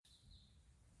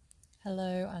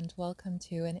Hello and welcome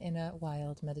to an inner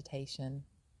wild meditation.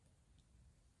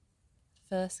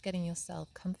 First, getting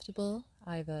yourself comfortable,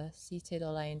 either seated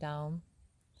or laying down,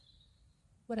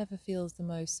 whatever feels the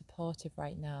most supportive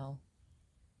right now.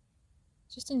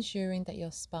 Just ensuring that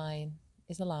your spine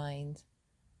is aligned,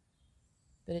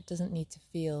 but it doesn't need to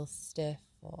feel stiff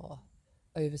or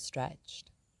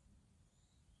overstretched.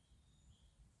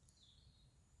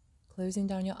 Closing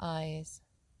down your eyes,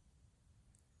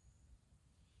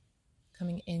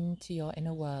 coming into your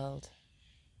inner world.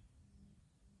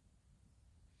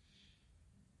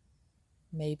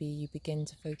 Maybe you begin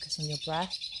to focus on your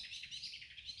breath.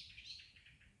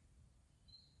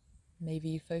 Maybe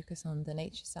you focus on the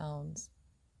nature sounds.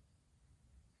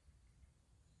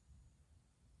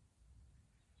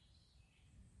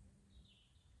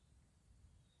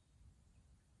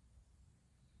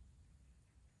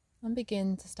 And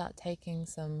begin to start taking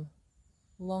some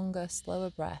longer, slower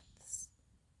breaths,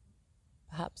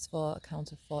 perhaps for a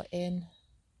count of 4 in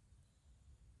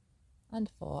and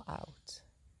 4 out.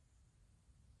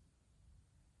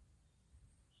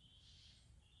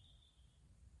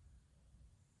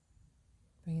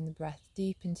 Bringing the breath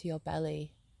deep into your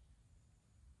belly,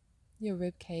 your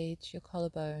rib cage, your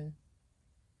collarbone,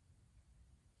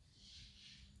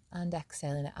 and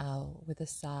exhaling it out with a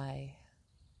sigh.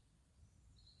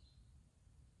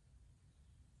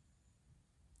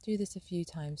 Do this a few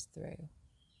times through.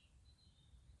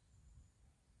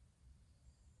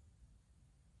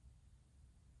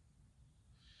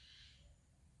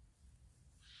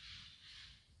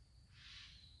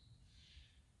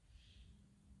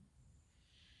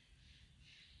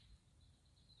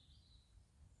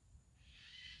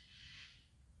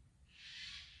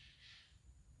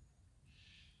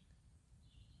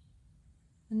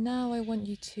 And now I want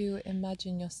you to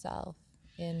imagine yourself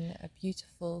in a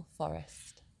beautiful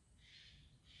forest,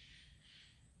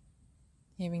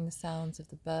 hearing the sounds of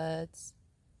the birds,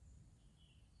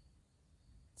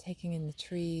 taking in the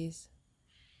trees.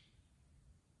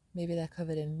 Maybe they're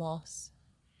covered in moss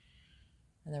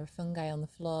and there are fungi on the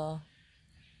floor.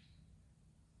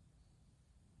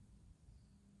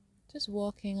 Just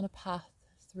walking on a path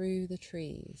through the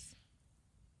trees,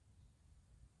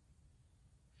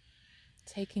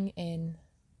 taking in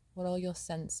what all your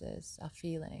senses are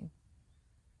feeling.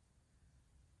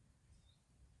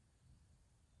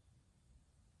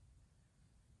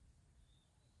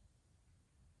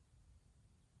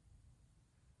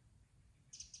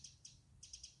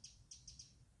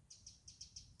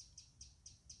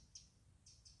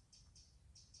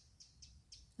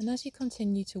 And as you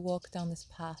continue to walk down this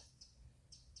path,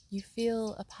 you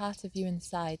feel a part of you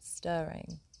inside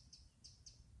stirring.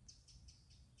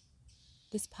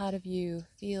 This part of you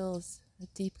feels a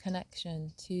deep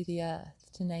connection to the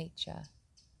earth, to nature,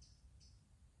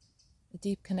 a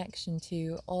deep connection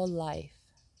to all life,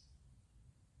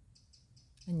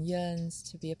 and yearns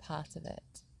to be a part of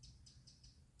it.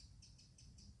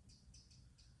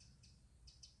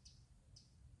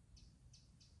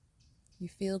 You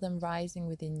feel them rising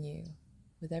within you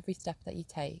with every step that you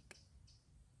take.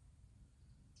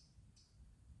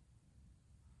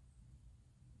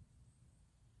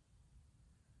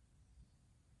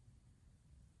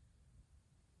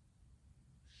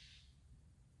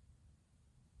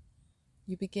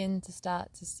 You begin to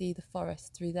start to see the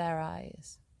forest through their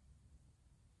eyes.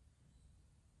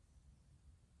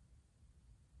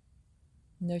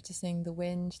 Noticing the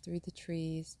wind through the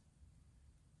trees.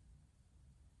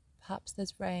 Perhaps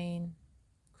there's rain.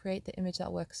 Create the image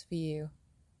that works for you.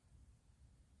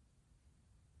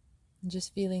 And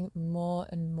just feeling more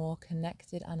and more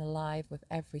connected and alive with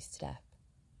every step.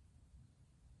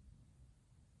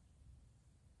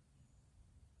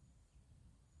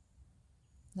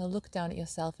 Now look down at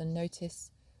yourself and notice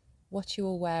what you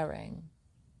are wearing.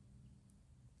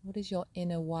 What is your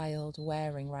inner wild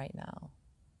wearing right now?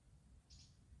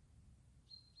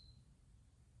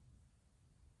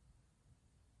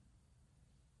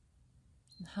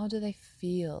 And how do they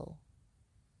feel?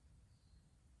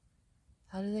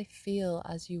 How do they feel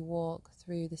as you walk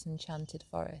through this enchanted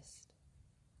forest?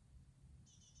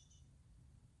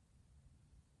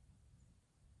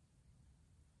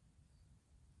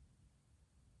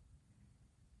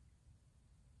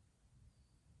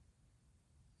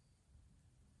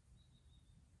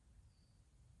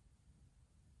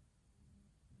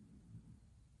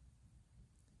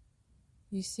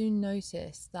 You soon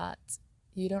notice that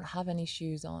you don't have any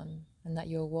shoes on and that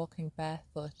you're walking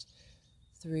barefoot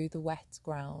through the wet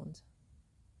ground.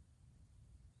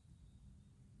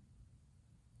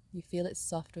 You feel it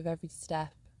soft with every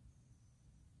step,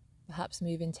 perhaps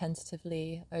moving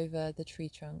tentatively over the tree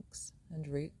trunks and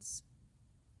roots.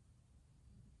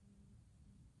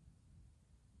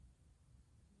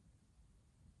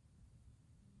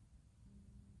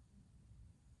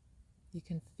 You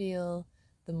can feel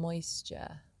the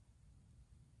moisture.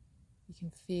 You can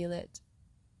feel it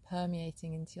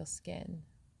permeating into your skin,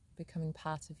 becoming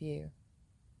part of you.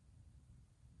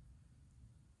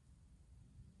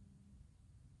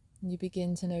 And you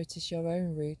begin to notice your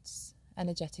own roots,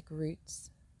 energetic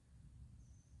roots,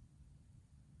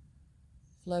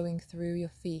 flowing through your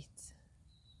feet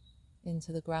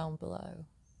into the ground below.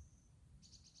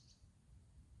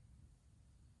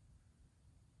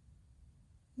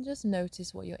 And just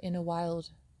notice what your inner wild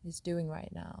is doing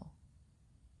right now.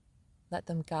 Let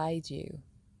them guide you.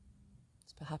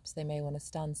 So perhaps they may want to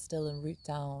stand still and root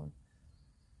down,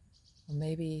 or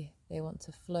maybe they want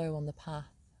to flow on the path.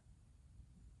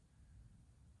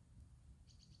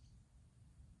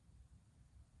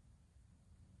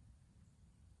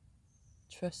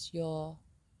 Trust your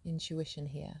intuition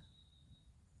here.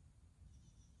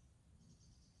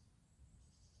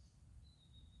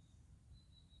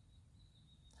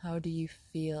 How do you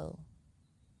feel?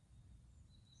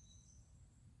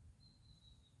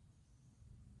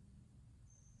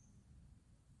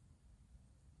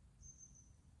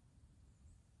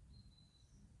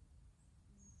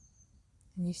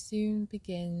 And you soon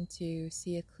begin to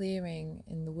see a clearing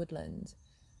in the woodland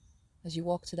as you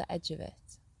walk to the edge of it.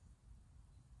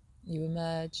 You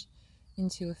emerge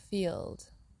into a field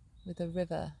with a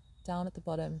river down at the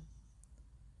bottom.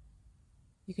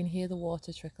 You can hear the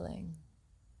water trickling,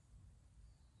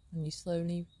 and you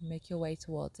slowly make your way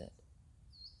towards it.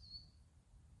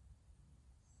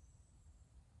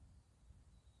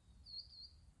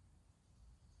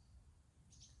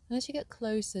 And as you get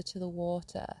closer to the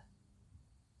water,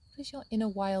 what is your inner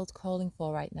wild calling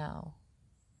for right now?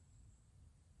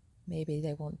 Maybe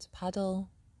they want to paddle,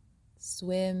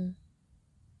 swim,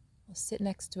 or sit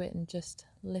next to it and just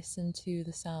listen to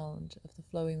the sound of the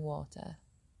flowing water.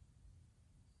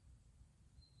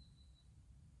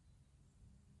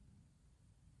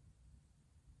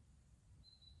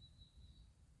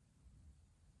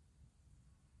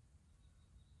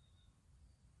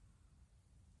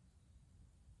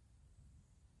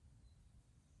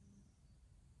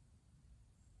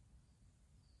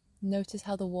 Notice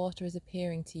how the water is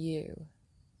appearing to you.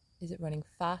 Is it running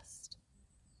fast,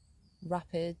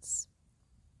 rapids,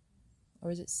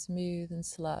 or is it smooth and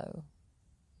slow?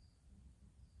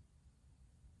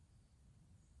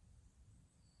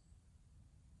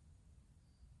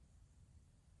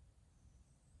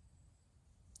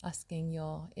 Asking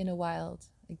your inner wild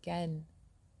again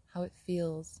how it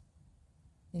feels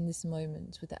in this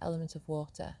moment with the element of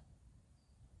water.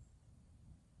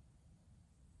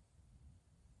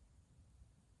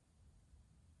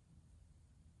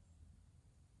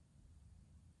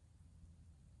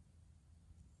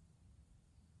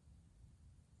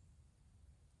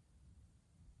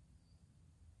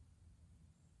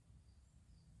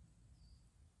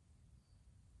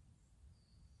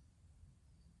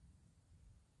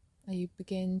 And you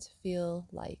begin to feel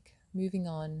like moving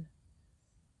on.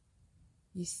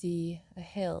 You see a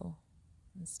hill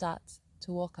and start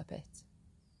to walk up it.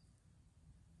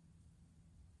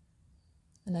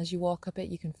 And as you walk up it,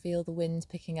 you can feel the wind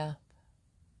picking up,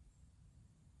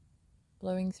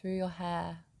 blowing through your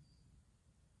hair,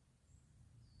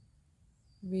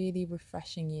 really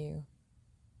refreshing you.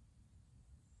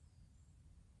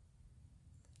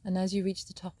 And as you reach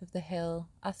the top of the hill,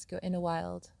 ask your inner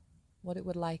wild what it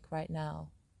would like right now.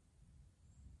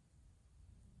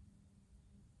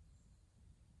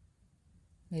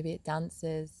 Maybe it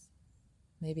dances,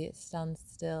 maybe it stands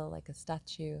still like a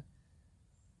statue,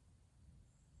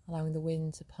 allowing the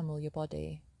wind to pummel your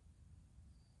body.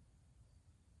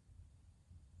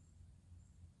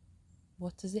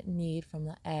 What does it need from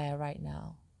the air right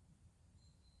now?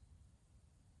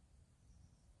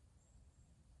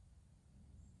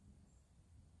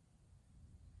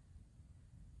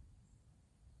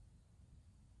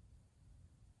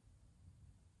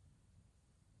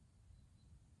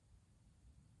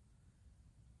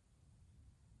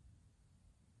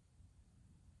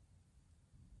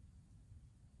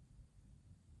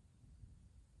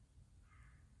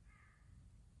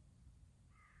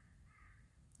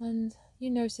 And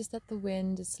you notice that the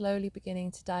wind is slowly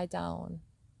beginning to die down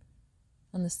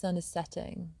and the sun is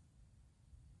setting.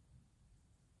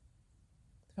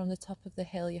 From the top of the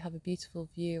hill, you have a beautiful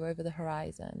view over the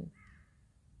horizon.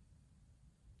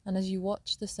 And as you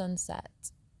watch the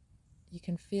sunset, you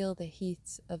can feel the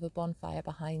heat of a bonfire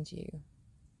behind you.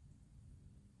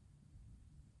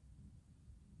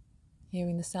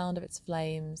 Hearing the sound of its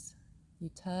flames, you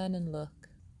turn and look.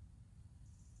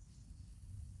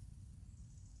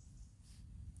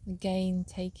 Again,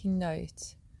 taking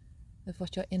note of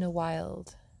what your inner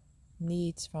wild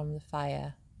needs from the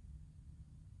fire.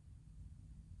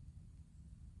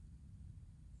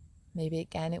 Maybe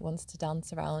again it wants to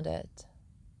dance around it.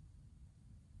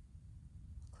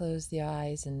 Close the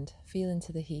eyes and feel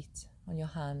into the heat on your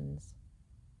hands.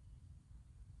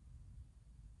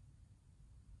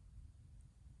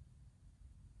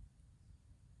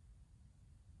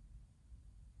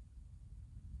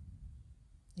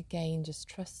 Again, just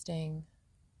trusting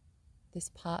this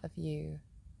part of you,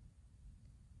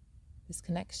 this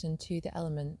connection to the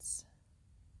elements,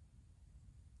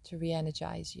 to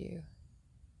re-energize you,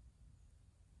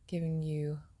 giving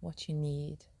you what you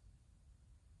need,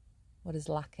 what is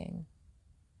lacking.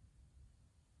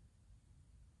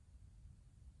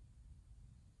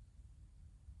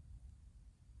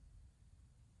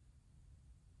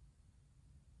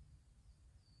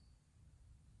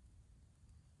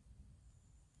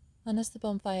 And as the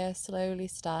bonfire slowly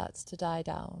starts to die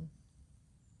down,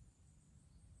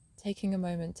 taking a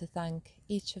moment to thank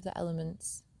each of the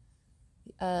elements,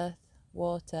 the earth,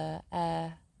 water,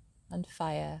 air, and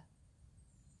fire,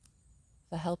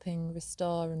 for helping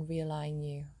restore and realign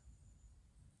you.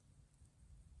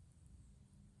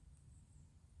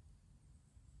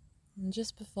 And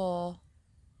just before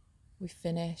we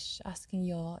finish, asking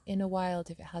your inner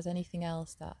wild if it has anything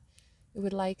else that it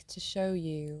would like to show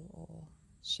you or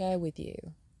share with you.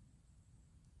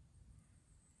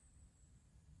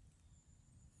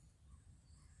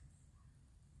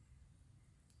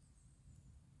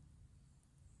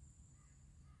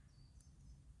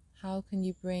 How can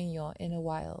you bring your inner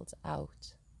wild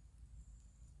out?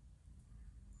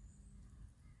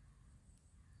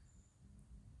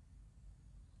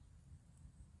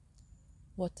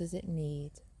 What does it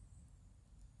need?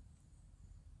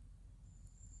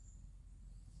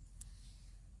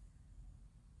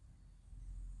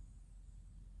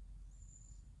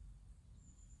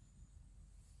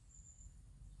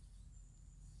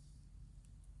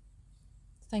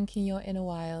 Thanking your inner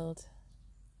wild,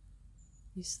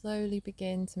 you slowly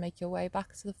begin to make your way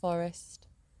back to the forest,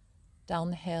 down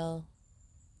the hill,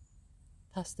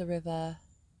 past the river,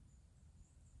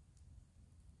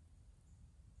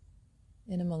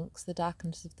 in amongst the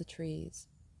darkness of the trees.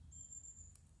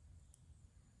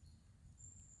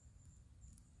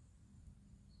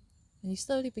 And you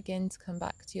slowly begin to come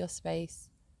back to your space,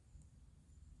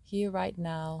 here right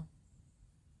now,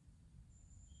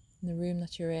 in the room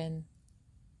that you're in.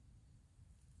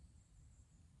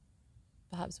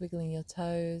 Perhaps wiggling your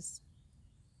toes,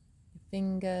 your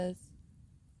fingers,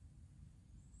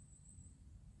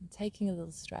 and taking a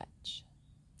little stretch.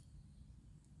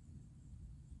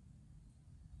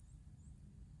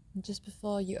 And just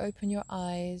before you open your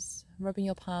eyes, rubbing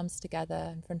your palms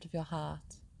together in front of your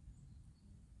heart,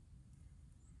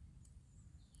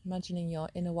 imagining your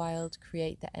inner wild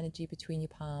create the energy between your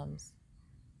palms.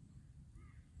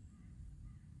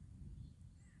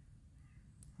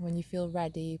 When you feel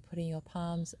ready, putting your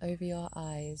palms over your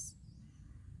eyes,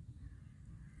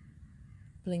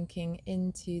 blinking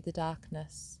into the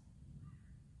darkness,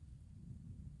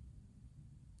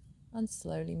 and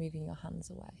slowly moving your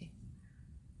hands away.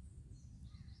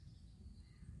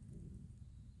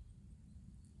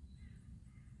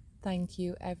 Thank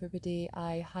you, everybody.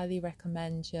 I highly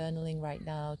recommend journaling right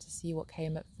now to see what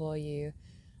came up for you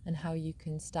and how you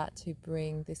can start to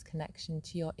bring this connection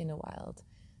to your inner wild,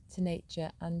 to nature,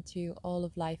 and to all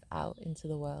of life out into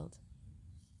the world.